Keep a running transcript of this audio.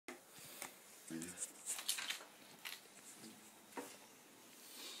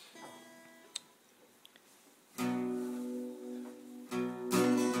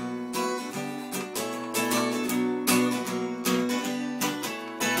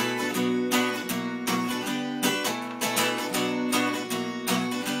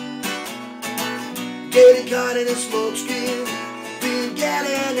caught in a smokescreen, been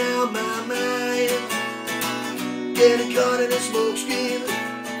getting out my mind. Getting caught in a smokescreen,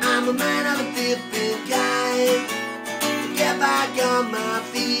 I'm a man of a different kind. Get back on my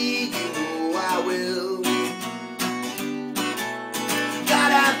feet, you know I will.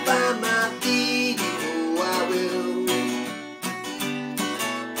 Gotta find my feet, you know I will.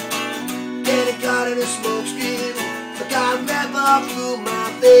 Getting caught in a smokescreen, I got red all through my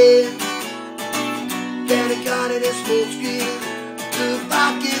face. Getting caught in a smokescreen, the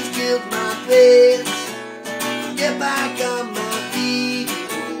pockets filled my face. Get back on my feet, you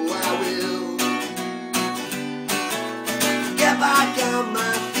know I will. Get back on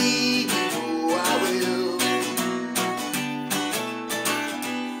my feet, you know I will.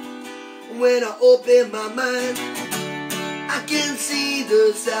 When I open my mind, I can see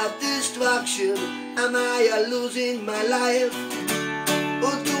the self-destruction. Am I losing my life?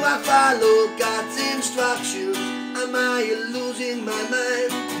 Or do I follow God's instructions? Am I losing my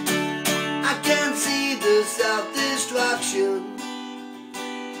mind? I can see the self-destruction.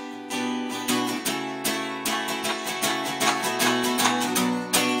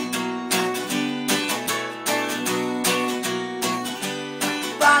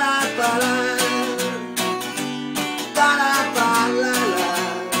 Ba-da-ba-la, ba-da-ba-la-la,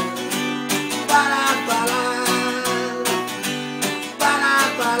 ba-da-ba-la,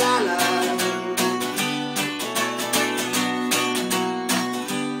 ba-da-ba-la-la.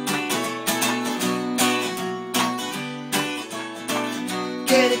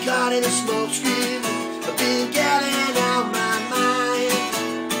 Getting caught in a smokescreen, I've been getting out my mind.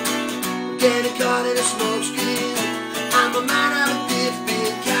 Getting caught in a smokescreen, I'm a man of a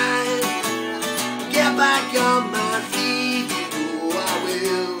different kind. Get back on my feet, you know I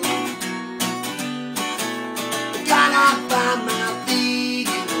will. Gotta find my feet,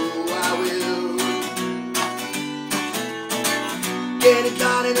 you know I will. Getting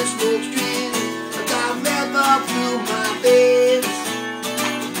caught in a smokescreen,